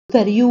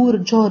Superjur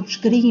Ġorġ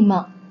Grima,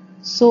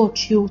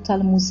 soċju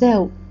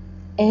tal-mużew,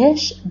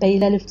 għex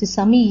bejn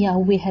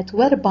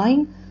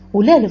l-1941 u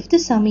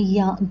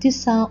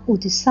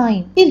l-1999,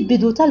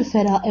 il-bidu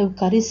tal-Fergħa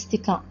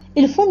Ewkaristika,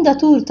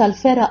 il-fundatur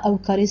tal-Fergħa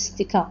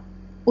Ewkaristika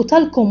u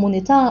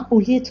tal-Komunità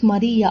Uliet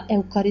Marija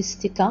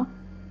Ewkaristika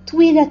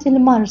twilet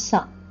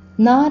il-Marsa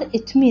nhar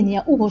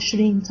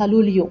it-28 ta'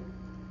 Lulju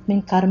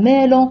minn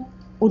Carmelo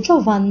u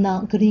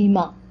Giovanna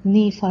Grima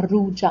ni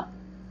Farrugia.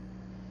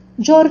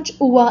 Ġorġ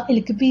huwa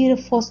l-kbir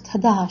fost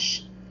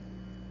 11.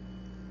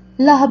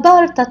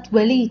 L-aħbar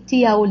tat-twelid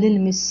tiegħu lil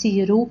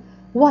missieru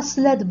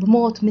waslet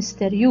b'mod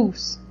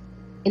misterjuż.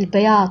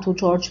 Il-Beatu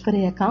Ġorġ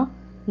Preka,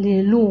 li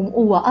llum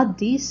huwa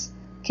qaddis,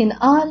 kien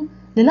qal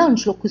li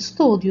l-anġlu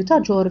kustodju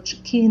ta' Ġorġ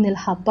kien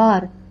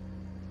il-ħabbar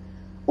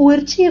u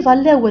rċieva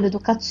l-ewwel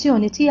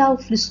edukazzjoni tiegħu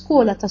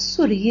fl-iskola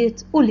tas-Surijiet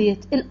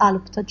Uliet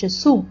il-Qalb ta'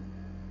 Ġesu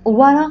u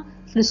wara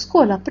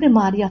fl-iskola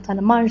primarja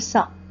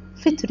tal-Marsa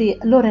fi-triq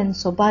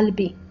Lorenzo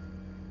Balbi.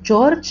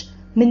 Ġorġ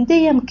minn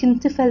dejjem kien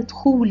tifel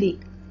dħuli,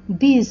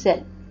 biżel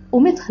u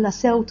midħla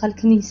sew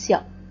tal-Knisja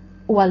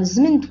u għal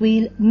żmien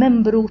twil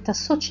membru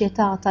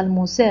tas-Soċjetà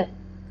tal-Mużew.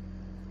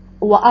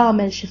 Huwa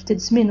għamel xi ftit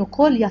żmien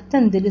ukoll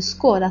jattendi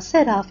l-iskola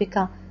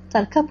serafika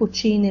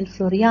tal-Kapuċċini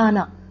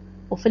l-Florjana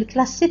u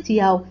fil-klassi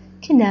tiegħu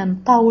kien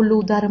hemm Pawlu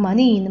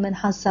Darmanin minn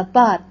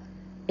Ħażabbar.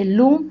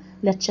 Illum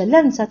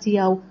l-eċċellenza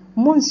tiegħu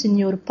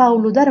Monsinjur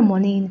Pawlu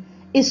Darmanin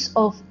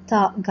Isqof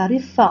ta'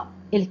 Gariffa,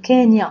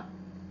 il-Kenja.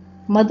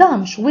 Ma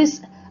damx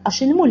wisq għax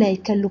il-mulej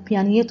kellu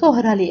pjanijiet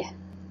oħra lih.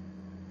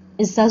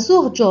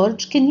 Iż-żagħżugħ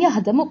Ġorġ kien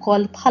jaħdem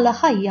ukoll bħala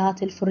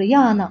ħajjat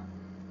il-Furjana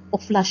u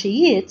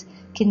fl-għaxijiet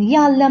kien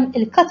jgħallem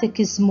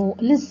il-katekiżmu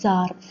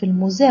liż-żgħar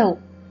fil-mużew.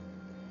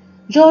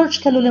 Ġorġ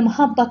kellu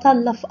l-imħabba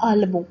talla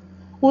f'qalbu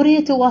u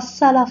ried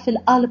iwassalha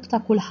fil-qalb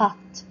ta'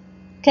 kulħadd.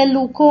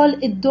 Kellu wkoll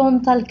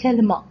id-don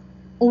tal-kelma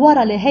u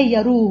wara li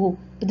ħejja ruħu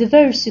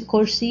b'diversi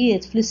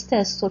korsijiet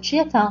fl-istess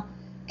soċjetà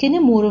kien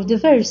imur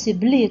f'diversi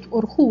bliet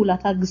u rħula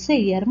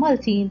tal-Gżejjer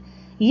Maltin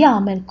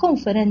jagħmel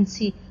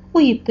konferenzi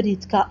u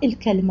jippridka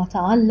il-kelma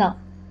ta' Alla.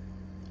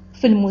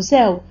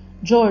 Fil-mużew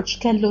Ġorġ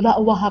kellu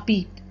l-aqwa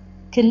ħabib,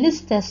 kien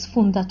l-istess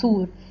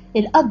fundatur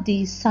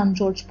il-qaddis San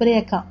Ġorġ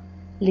Preka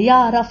li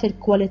jara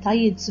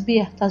fil-kwalitajiet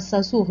sbieħ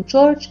taż-żagħżugħ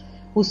Ġorġ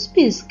u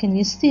spiss kien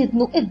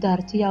jistiednu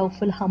id-dar tiegħu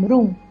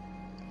fil-Ħamrun.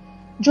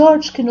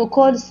 Ġorġ kien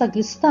ukoll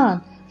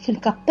sagristan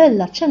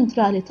fil-kappella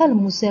ċentrali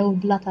tal-Mużew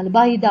Bla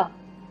tal-Bajda.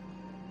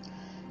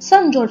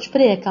 San Ġorġ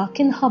Preka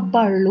kien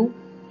ħabbarlu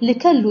li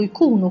kellu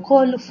jkun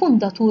ukoll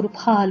fundatur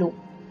bħalu.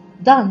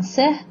 Dan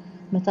seħħ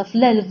meta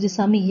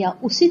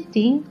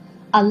fl-1960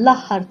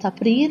 għall-aħħar ta'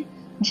 April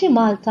ġie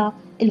Malta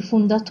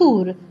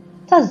il-fundatur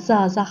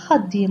taż-żgħażagħ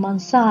ħaddiema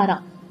Nsara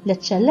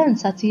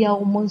l-eċċellenza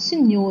tiegħu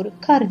Monsinjur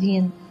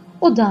Kardin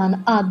u dan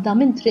għadda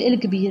minn triq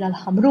il-kbira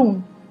l-Ħamrun.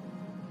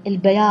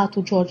 Il-Beatu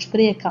Ġorġ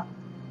Preka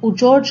u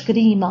Ġorġ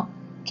Grima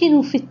kienu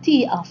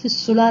fit-tieqa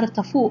fis-sular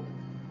ta' fuq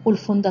u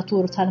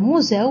l-fundatur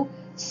tal-mużew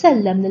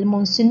sellem lil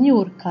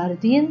Monsinjur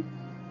Kardin.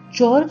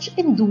 Ġorġ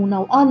induna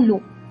u qallu: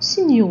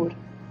 Sinjur,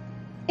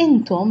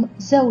 intom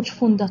żewġ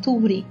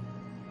fundaturi.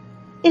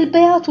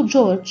 Il-Beatu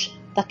Ġorġ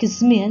dak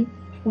iż-żmien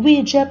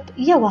wieġeb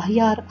jew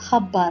aħjar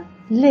ħabbar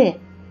le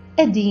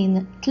qegħdin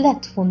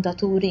 3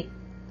 fundaturi.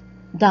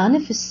 Dan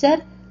ifisser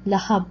li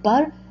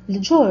ħabbar li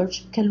Ġorġ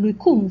kellu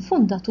jkun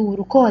fundatur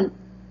ukoll.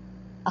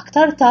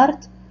 Aktar tard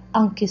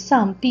anki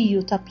San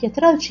Piju ta'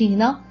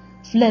 Pietrelcina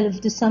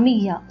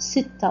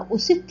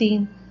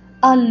fl-1966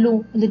 qallu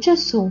li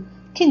Ġesu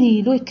kien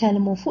ilu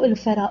jkellmu fuq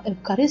il-Fergħa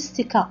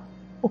Ewkaristika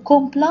u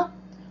kompla: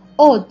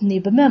 Għodni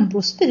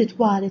b'membru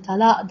spiritwali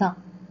tal-Għaqda.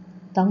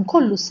 Dan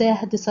kollu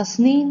seħħ 9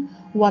 snin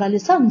wara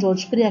li San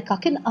Ġorġ Preka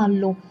kien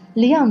qallu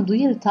li għandu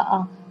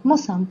jiltaqa'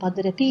 ma' San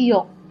Padre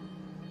Pio.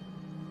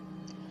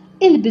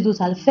 Il-bidu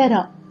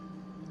tal-Fergħa.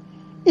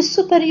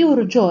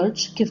 Is-Superjur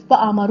Ġorġ kif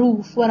baqa'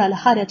 magħruf wara li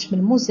ħareġ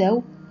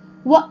mill-mużew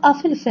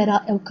waqqaf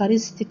il-Fergħa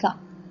Ewkaristika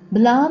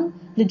blan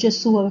li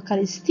Ġesu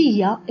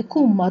Ewkaristija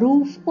ikun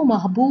magħruf u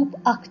maħbub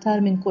aktar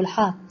minn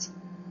kulħadd.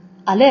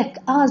 Għalhekk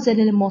għażel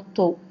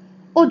il-motto: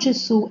 O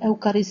Ġesu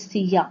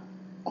Ewkaristija,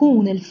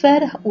 kun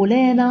il-ferħ u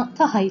l-għena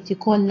ta' ħajti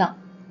kollha.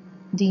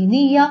 Din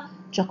hija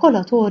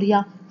ġakolatorja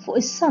fuq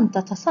is-Santa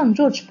ta' San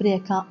Ġorġ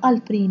Preka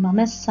għall-prima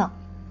messa.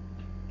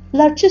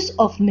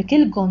 L-Arċisqof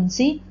Mikil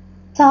Gonzi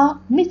ta'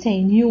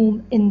 200 jum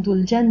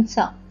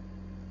indulġenza.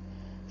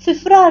 Fi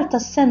frar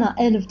tas-sena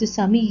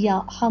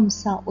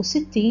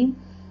 1965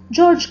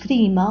 Ġorġ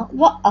Grima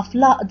waqqaf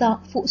l-Għaqda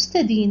fuq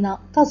stedina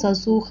ta'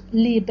 żagħżugħ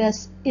liebes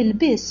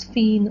ilbies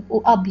fin u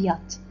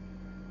abjad.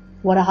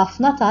 Wara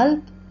ħafna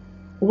talb,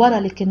 wara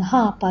li kien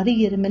ħa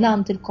parir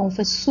mingħand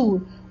il-konfessur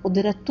u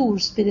direttur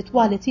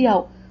spiritwali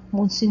tiegħu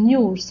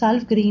Monsinjur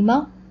Salv Grima,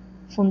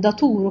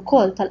 fundatur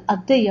ukoll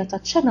tal-qaddejja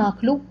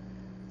taċ-ċenaklu,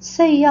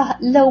 sejjaħ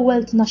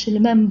l-ewwel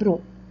 12 membru,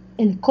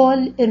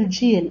 il-koll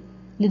irġiel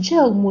li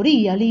ġew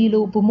murija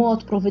lilu b'mod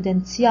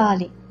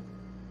providenzjali.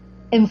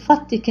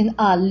 Infatti kien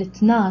qal li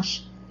 12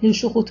 li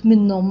xi wħud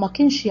minnhom ma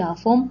kienx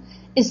jafhom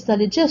iżda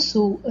li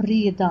Ġesu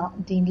rieda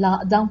din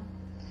l-Għaqda.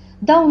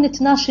 Dawn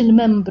it-12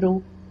 membru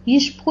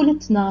jixbħu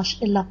l-12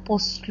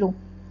 l-Apostlu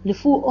li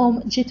fuqhom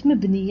ġiet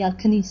mibnija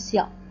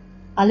l-Knisja.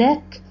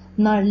 Għalhekk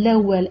nhar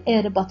l-ewwel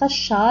 4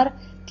 tax-xahar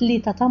 3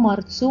 ta'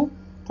 Marzu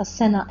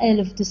tas-sena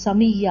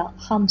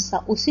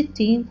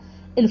 1965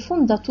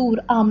 il-fundatur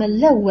għamel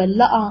l-ewwel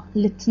laqgħa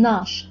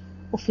lit-12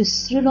 u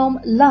fissrilhom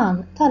l-għan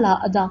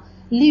tal-għaqda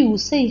li hu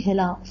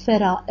sejħilha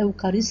Fergħa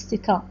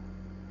Ewkaristika.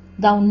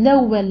 Dawn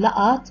l-ewwel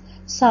laqgħat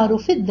saru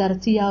fid-dar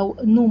tiegħu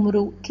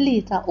numru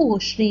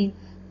 23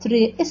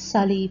 Triq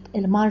is-Salib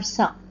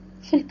il-Marsa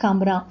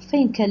fil-kamra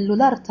fejn kellu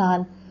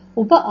l-artal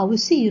u baqgħu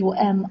jsiru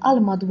hemm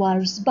għal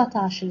madwar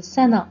 17-il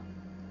sena.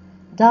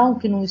 Dawn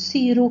kienu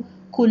jsiru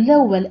kull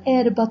ewwel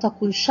 4 ta'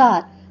 kull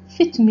xahar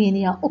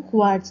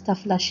fit-8:15 ta'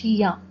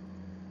 filgħaxija.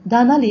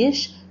 Dan għaliex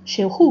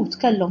xi wħud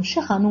kellhom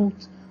xi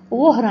ħanut u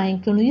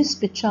oħrajn kienu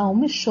jispiċċaw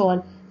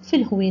mix-xogħol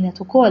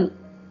fil-ħwienet ukoll.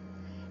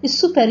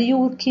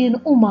 Is-Superjur kien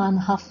uman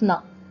ħafna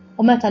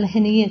u meta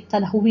l-ħinijiet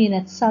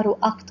tal-ħwienet saru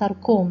aktar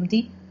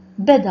komdi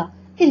beda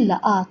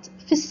il-laqgħat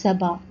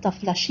fis-7 ta'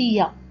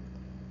 filgħaxija.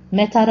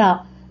 Meta ra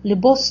li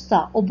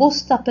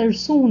bosta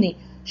persuni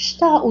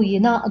xtaqu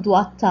jingħaqdu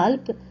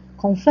għat-talb,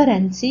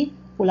 konferenzi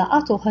u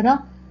laqgħat oħra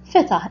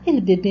fetaħ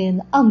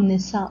il-bibien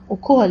għan-nisa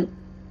ukoll.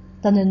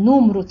 Dan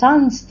in-numru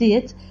tant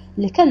żdied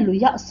li kellu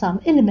jaqsam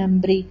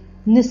il-membri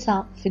nisa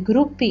fi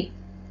gruppi.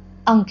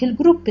 Anki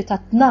l-gruppi ta'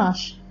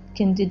 12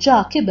 kien diġà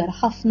kiber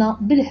ħafna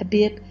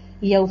bil-ħbieb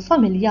jew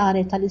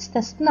familjari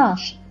tal-istess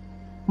 12.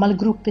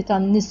 Mal-gruppi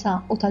tan-nisa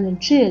u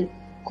tal-irġiel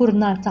kull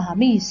nhar ta'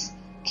 ħamis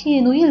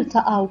kienu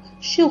jiltaqgħu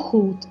xi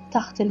wħud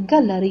taħt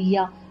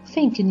il-gallerija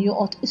fejn kien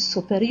joqgħod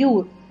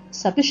is-Superjur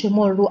sabiex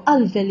imorru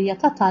għal velja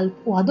ta'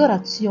 talb u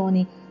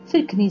adorazzjoni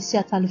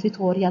fil-Knisja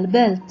tal-Vitorja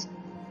l-Belt.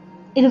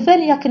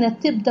 Il-velja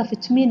kienet tibda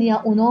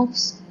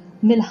fit-8:30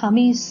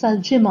 mill-ħamis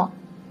sal-ġimgħa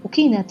u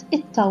kienet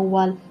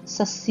ittawwal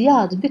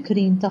sas-sigħat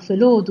bikrin ta'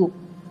 filgħodu,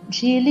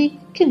 ġieli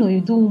kienu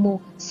jdumu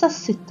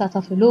sas-6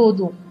 ta'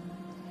 filgħodu.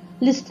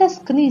 L-istess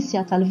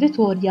Knisja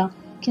tal-Vitorja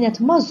kienet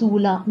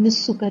magħżula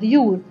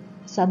mis-Superjur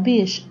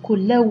sabiex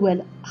kull ewwel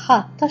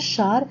ħadd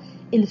tax-xahar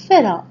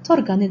il-Fergħa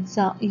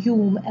torganizza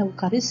jum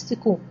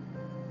Ewkaristiku.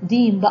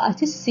 Din baqgħet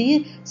issir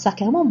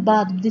sakemm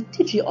imbagħad bdiet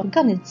tiġi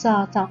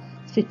organizzata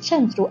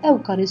fiċ-Ċentru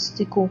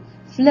Ewkaristiku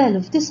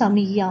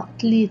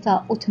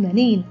fl-1983.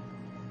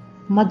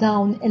 Ma'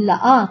 dawn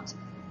il-laqgħat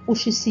u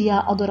xi siegħa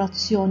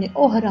adorazzjoni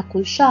oħra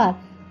kull xahar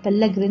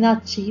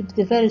pellegrinaġġi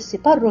b'diversi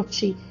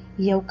parroċċi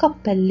jew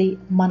kappelli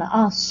ma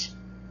naqasx.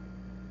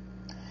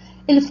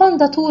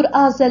 Il-fondatur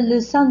għażel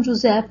lil San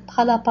Giuseppe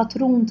bħala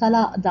patrun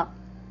tal-għaqda,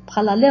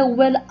 bħala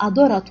l-ewwel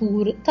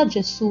adoratur ta'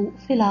 Ġesu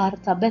fil-Ar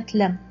ta'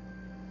 Betlem.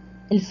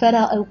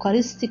 Il-Fergħa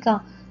Ewkaristika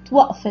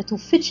twaqfet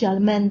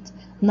uffiċjalment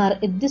nhar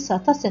id-9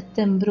 ta'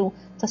 Settembru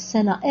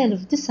tas-sena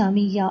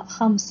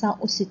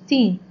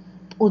 1965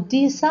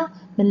 b'qudiesa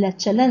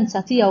mill-Eċċellenza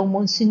tiegħu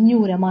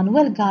Monsinjur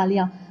Emanuel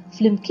Gallia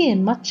flimkien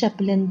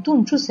maċ-Chaplain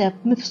Dun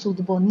Giuseppe Mifsud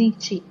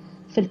Bonnici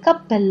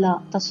fil-kappella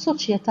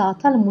tas-Soċjetà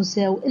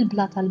tal-Mużew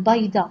il-Bla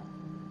tal-Bajda.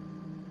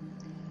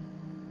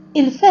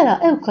 Il-Fergħa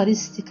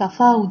Ewkaristika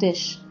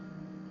f'Għawdex.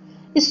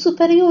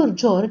 Is-Superjur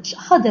Ġorġ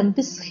ħadem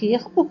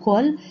bis-sħiħ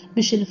ukoll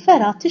biex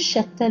il-Fergħa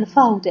tixxettel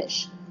f'Għawdex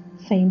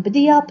fejn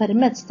bdija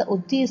permezz ta'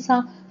 qudiesa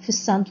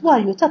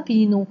fis-Santwarju ta'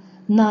 Pinu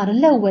nhar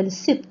l-ewwel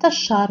sibt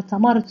tax-xahar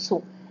ta' Marzu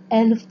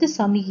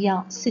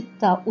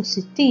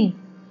 1966.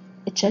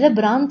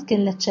 Iċ-ċelebrant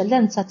kien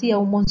l-Eċċellenza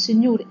tiegħu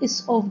Monsinjur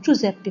Isqof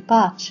Giuseppe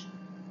Paċ.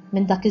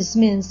 Minn dak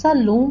iż-żmien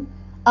sal-lum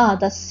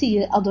għadha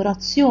ssir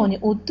adorazzjoni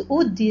u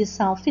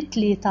qudiesa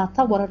fit-3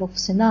 ta' wara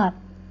l-ofsinhar.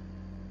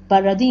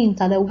 Barra din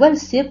tal-ewwel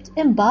sibt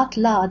imbagħad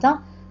l-għada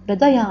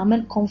beda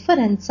jagħmel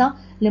konferenza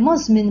li ma'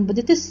 żmien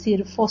bdiet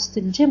issir fost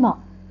il-ġimgħa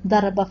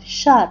darba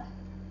fix-xahar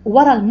u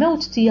wara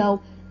l-mewt tiegħu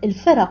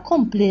il-Fergħa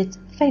komplet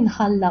fejn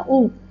ħalla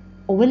hu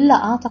u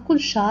l-laqgħa ta'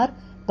 kull xahar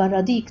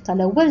barra dik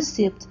tal-ewwel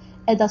sibt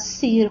qiegħda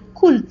ssir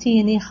kull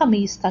tieni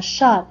ħamis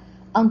tax-xahar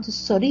għand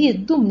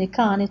is-sorijiet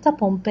Dominikani ta'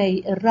 Pompej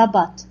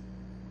ir-Rabat.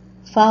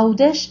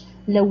 F'Għawdex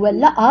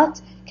l-ewwel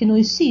laqgħat kienu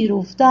jsiru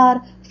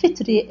f'dar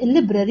fit-triq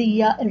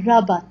il-librerija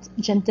ir-Rabat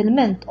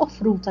ġentilment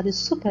offruta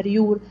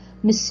lis-Superjur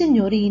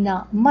mis-Sinjorina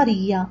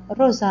Marija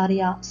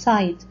Rosaria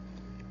Said.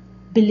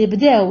 Billi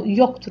bdew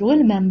joktru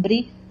il-membri,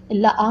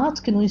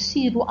 il-laqgħat kienu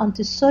jsiru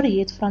għand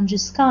is-sorijiet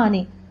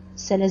Franġiskani,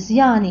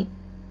 Selezjani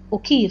u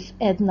kif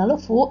għedna l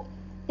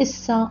fuq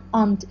issa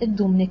għand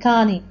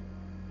id-Dominikani.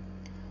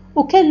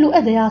 U kellu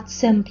idejat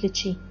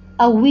sempliċi,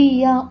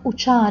 qawwija u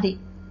ċari,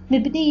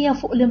 mibnija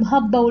fuq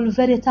l-imħabba u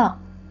l-verità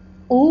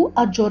u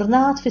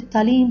aġġornat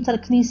fit-tagħlim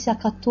tal-Knisja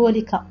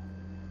Kattolika.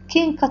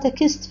 Kien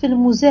katekist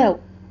fil-mużew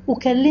u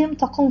kelliem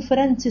ta'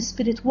 konferenzi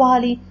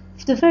spiritwali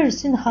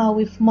f'diversi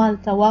nħawi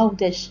f'Malta u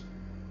Għawdex.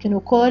 Kien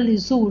ukoll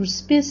iżur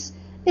spiss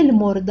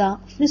il-morda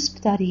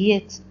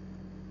fl-isptarijiet.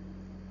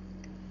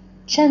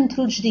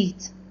 Ċentru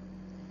ġdid.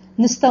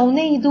 Nistgħu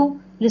ngħidu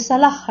li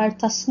sal-aħħar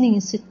ta' snin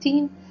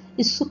 60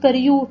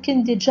 is-Superjur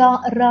kien diġà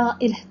ra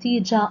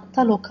l-ħtieġa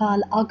ta'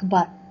 lokal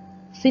akbar.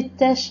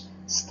 Fittex,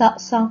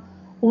 staqsa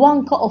u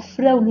anke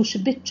offrewlu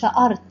xi biċċa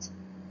art,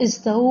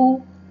 iżda hu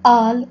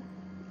qal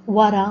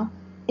wara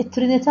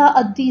it-Trinità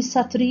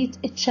Qaddisa trid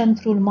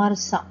iċ-ċentru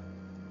l-Marsa.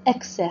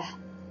 Hekk seħħ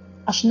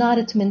għax nhar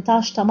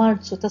 18 ta'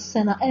 Marzu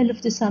tas-sena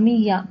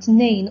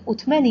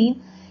 1982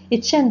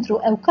 iċ-ċentru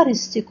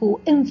Ewkaristiku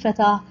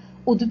infetaħ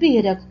u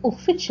tbierek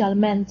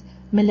uffiċjalment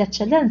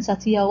mill-Eċċellenza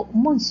tiegħu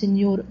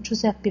Monsinjur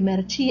Giuseppe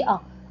Merċieqa,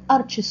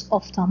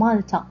 Arċisqof ta'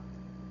 Malta.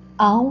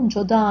 Hawn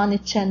ġo dan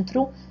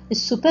iċ-ċentru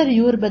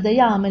is-Superjur beda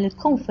jagħmel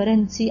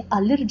il-konferenzi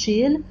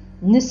għall-irġiel,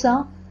 nisa,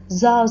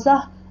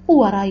 żgħażagħ u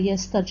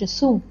għarajjes ta'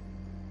 Ġesu.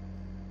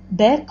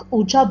 B'hekk u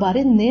ġabar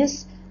in-nies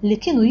li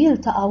kienu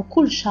jiltaqgħu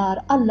kull xahar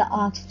għal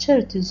laqgħat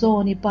f'ċerti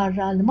żoni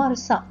barra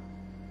l-Marsa,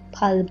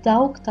 bħal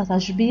dawk ta'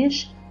 taxbiex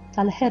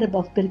tal-ħerba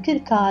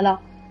f'Birkirkala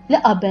li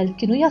qabel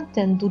kienu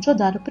jattendu ġo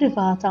dar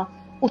privata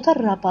u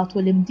tar-Rabat u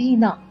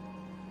l-Imdina.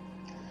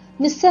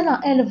 Mis-sena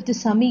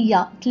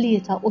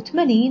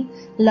 1983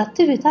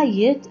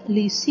 l-attivitajiet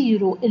li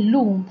jsiru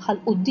llum bħal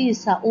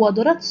quddiesa u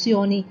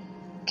adorazzjoni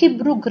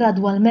kibru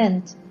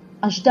gradwalment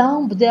għax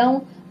dawn bdew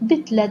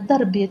bi3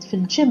 darbiet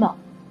fil-ġimgħa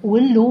u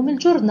llum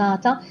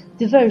il-ġurnata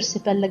diversi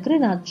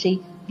pellegrinaġġi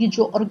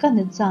jiġu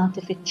organizzati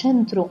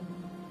fiċ-ċentru.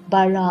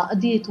 Barra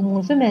qdiet u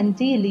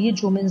movimenti li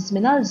jiġu minn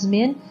żmien għal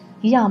żmien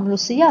jagħmlu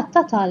sigħat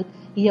ta' talb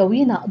jew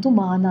jingħaqdu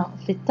magħna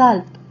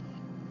fit-talb.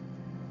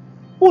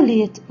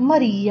 Uliet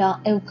Marija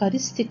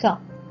Ewkaristika.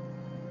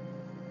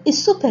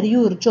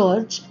 Is-Superjur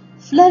Ġorġ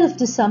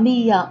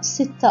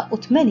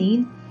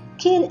fl-1986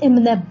 kien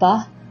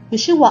imnebbaħ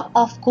biex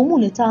iwaqqaf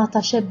komunità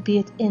ta'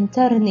 xebbiet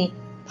interni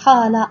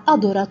bħala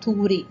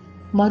adoraturi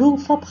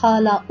magħrufa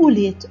bħala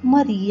Uliet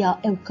Marija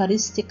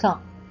Ewkaristika.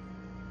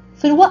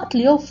 Filwaqt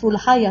li joffru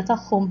l-ħajja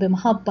tagħhom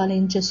b'imħabba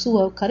lejn Ġesu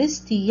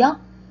Ewkaristija,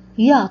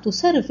 jagħtu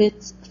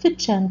servizz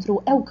fiċ-ċentru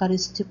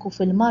Ewkaristiku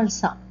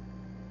fil-Marsa.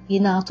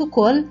 Jingħatu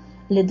wkoll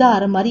li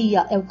dar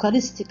Marija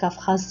Ewkaristika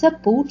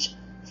f'Ħażebbuġ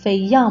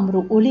fejn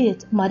jagħmlu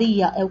Uliet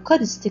Marija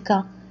Ewkaristika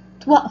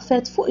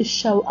twaqfet fuq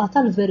ix-xewqa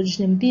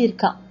tal-Verġni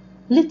Mbierka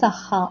li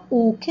tagħha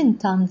u kien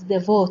tant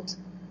devot.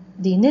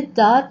 Din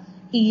id-dar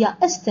hija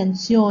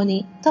estensjoni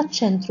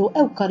taċ-ċentru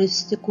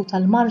Ewkaristiku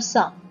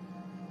tal-Marsa.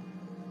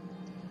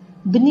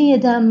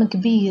 Bniedem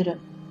kbir,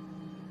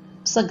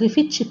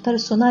 b'sagrifiċċji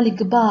personali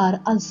kbar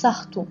għal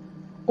saħħtu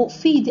u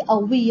fidi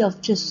qawwija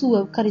f'Ġesu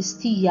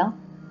Ewkaristija,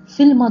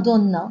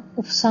 fil-Madonna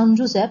u f'San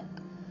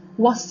Giusepp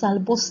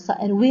wassal bosta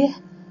erwieħ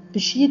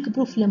biex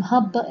jikbru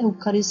fl-imħabba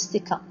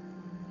Ewkaristika.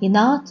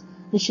 Jingħad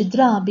li xi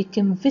drabi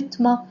kien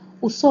vittma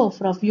u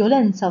sofra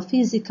vjolenza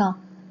fiżika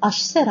għax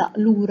seraq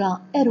lura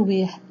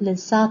erwieħ lil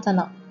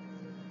Satana.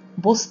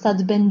 Bosta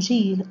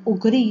dbenġil u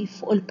grif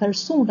fuq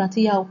il-persuna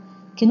tiegħu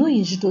kienu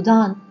jiġdu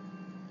dan,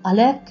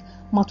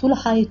 għalhekk matul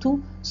ħajtu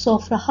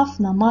sofra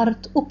ħafna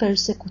mart u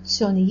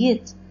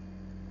persekuzzjonijiet.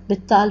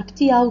 Bit-talb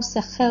tiegħu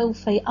seħħew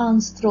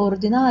fejqan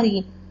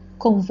straordinarji,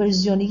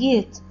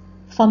 konverżjonijiet,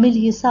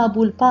 familji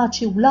sabu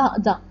l-paċi u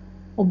l-għaqda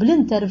u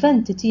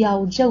bl-interventi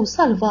tiegħu ġew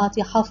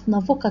salvati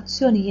ħafna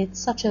vokazzjonijiet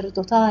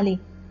saċerdotali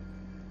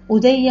u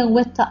dejjem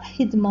wettaq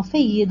ħidma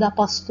fejjida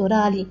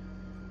pastorali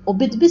u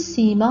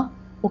bit-bissima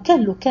u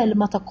kellu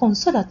kelma ta'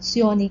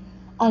 konsolazzjoni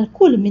għal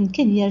kull min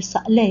kien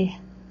jersaq lejh,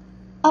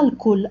 għal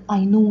kull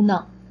għajnuna.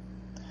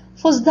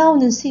 Fost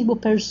dawn insibu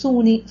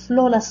persuni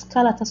fl-ogħla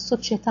skala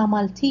tas-soċjetà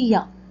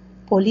Maltija,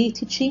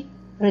 politiċi,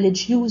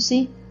 reliġjużi,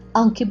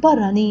 anki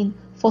barranin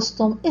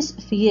fosthom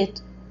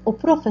isqfijiet u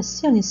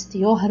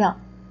professjonisti oħra.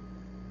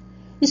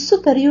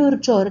 Is-Superjur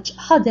Ġorġ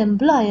ħadem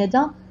bla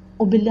għeda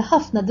u billi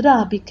ħafna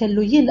drabi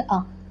kellu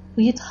jilqa'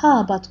 u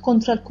jitħabat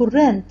kontra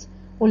l-kurrent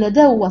u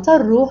l-edewwa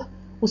tar-ruħ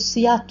u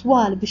s-sigħat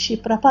twal biex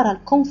jipprepara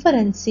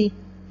l-konferenzi,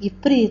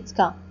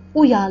 jippriedka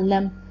u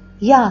jgħallem,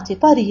 jagħti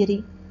pariri,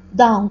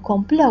 dawn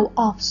komplew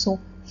qafsu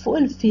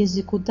fuq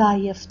il-fiżiku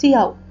dajjef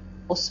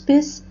tiegħu u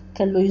spiss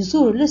kellu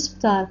jżur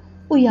l-isptar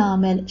u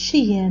jagħmel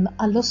xi jiem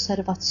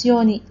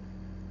għall-osservazzjoni.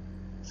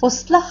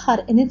 Fost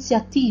l-aħħar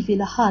inizjattivi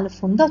li ħal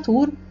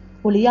fundatur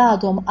u li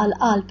għadhom għal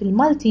qalb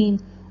il-Maltin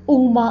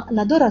huma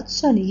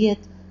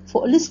l-adorazzjonijiet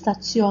fuq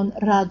l-istazzjon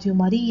Radio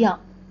Marija,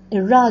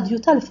 ir-radju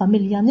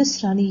tal-familja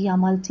Nisranija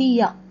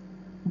Maltija.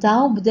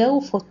 Dawn bdew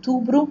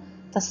f'Ottubru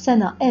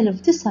tas-sena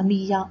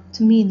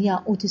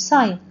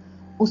 1998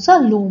 u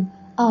sal-lum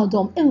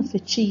għadhom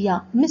infittxija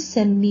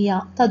mis-semmija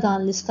ta' dan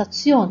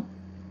l-istazzjon.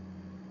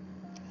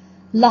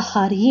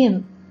 L-aħħar jiem.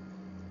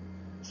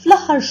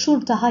 Fl-aħħar xhur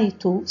ta'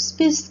 ħajtu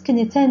spiss kien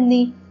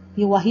itenni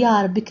jew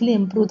aħjar bi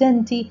kliem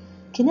prudenti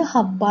kien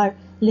iħabbar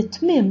li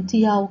t-tmiem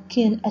tiegħu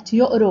kien qed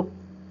joqrob.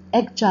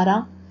 Hekk ġara,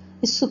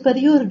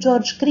 is-Superjur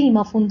Ġorġ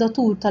Grima,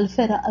 fundatur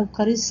tal-Fergħa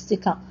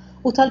Ewkaristika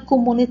u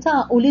tal-Komunità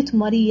Uliet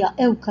Marija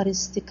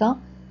Ewkaristika,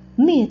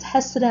 miet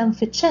ħesrem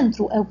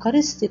fiċ-ċentru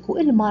Ewkaristiku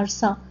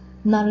il-Marsa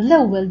nhar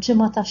l-ewwel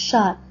ġimgħa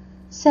tax-xahar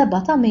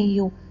 7 ta'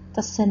 Mejju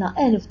tas-sena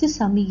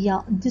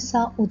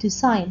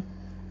 1999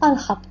 għal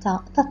ħabta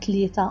ta'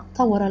 3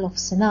 ta' wara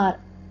l-ofsinhar.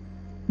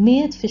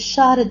 Miet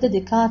fix-xahar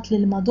iddedikat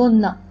lil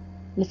Madonna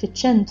li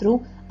fiċ-ċentru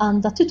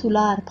għandha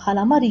titular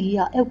bħala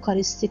Marija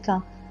Ewkaristika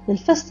li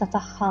l-festa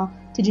tagħha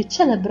tiġi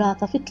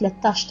ċċelebrata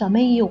fit-13 ta'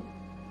 Mejju.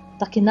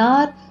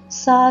 Dakinhar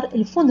sar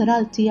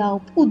il-funeral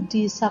tiegħu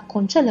b'quddiesa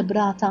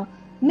konċelebrata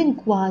minn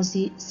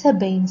kważi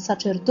 70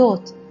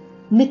 saċerdot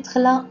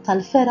midħla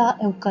tal-Fergħa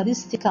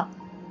Ewkaristika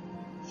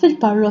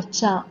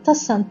fil-parroċċa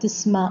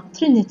tas-Santissima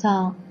Trinità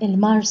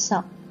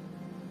il-Marsa.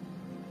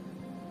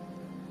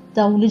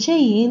 Dawn li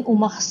ġejjin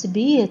huma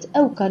ħsibijiet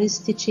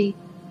ewkaristiċi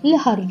li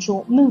ħarġu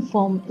minn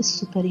fom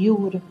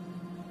is-Superjur.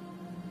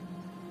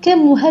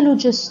 Kemm hu ħelu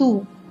Ġesu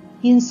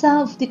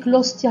jinsab f'dik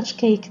l-ostja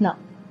ċkejkna.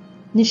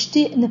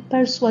 Nixtieq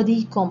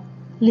nipperswadikom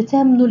li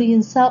temnu li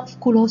jinsab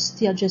f'kull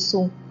ostja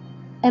Ġesu.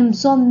 Hemm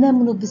bżonn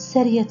nemmnu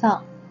bis-serjetà,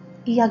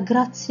 hija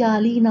grazzja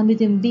għalina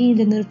midinbin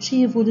li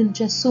nirċievu lil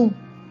Ġesu.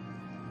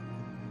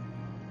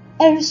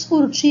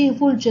 Ersqu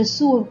rċievu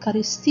l-Ġesu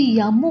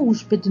Ewkaristija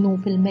mhux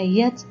bidnub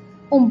il-mejjed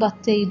u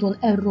mbagħad tgħidu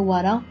nqerru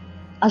wara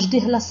għax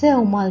diħla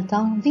sew Malta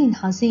din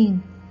ħażin.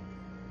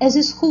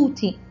 Eżis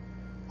ħuti,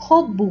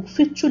 ħobbu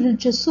fitxu lil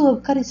Ġesu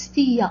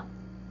Ewkaristija.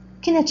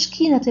 Kienet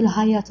x'kienet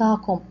il-ħajja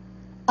tagħkom,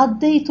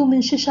 għaddejtu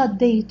minn xi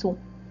x'għaddejtu,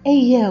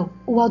 ejjew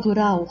u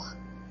adurawh.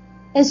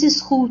 Eżis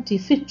ħuti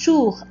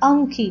fitxuh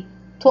anki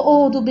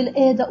toqgħodu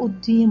bil-qiegħda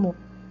qudiemu,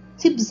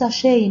 tibża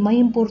xejn ma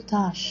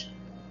jimpurtax.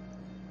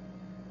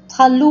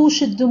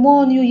 Tħallux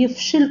id-demonju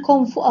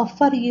jifxilkom fuq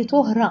affarijiet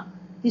oħra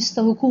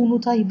jistgħu jkunu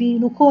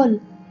tajbin ukoll,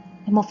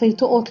 imma fejn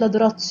toqgħod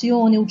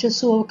l-adorazzjoni u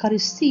Ġesu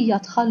Ewkaristija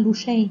tħallu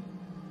xejn,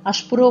 għax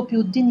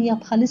propju d-dinja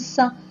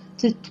bħalissa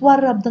trid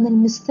twarrab dan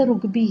il-misteru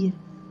kbir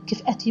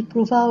kif qed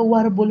jippruvaw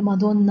warbu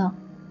l-Madonna.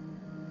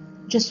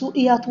 Ġesu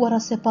qiegħed wara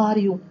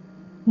separju,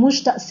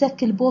 mhux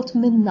daqshekk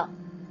il-bogħod minna,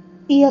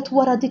 qiegħed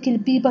wara dik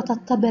il-biba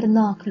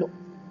tat-tabernaklu,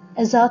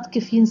 eżatt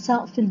kif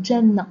jinsab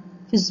fil-ġenna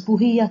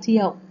fiż-żbuħija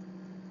tiegħu.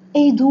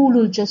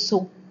 Ejdulu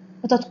l-Ġesu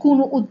meta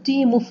tkunu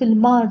quddiemu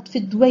fil-mard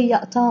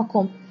fid-dwejjaq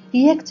tagħkom,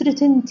 jekk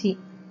trid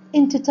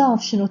inti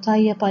taf x'inhu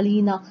tajjeb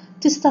għalina,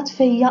 tista'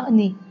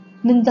 tfejjaqni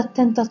minn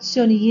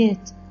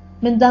dat-tentazzjonijiet,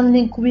 minn dan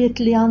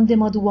l-inkwiet li għandi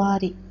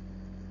madwari.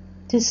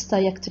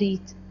 Tista' jekk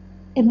trid,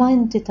 imma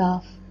inti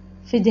taf,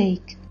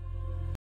 fidejk.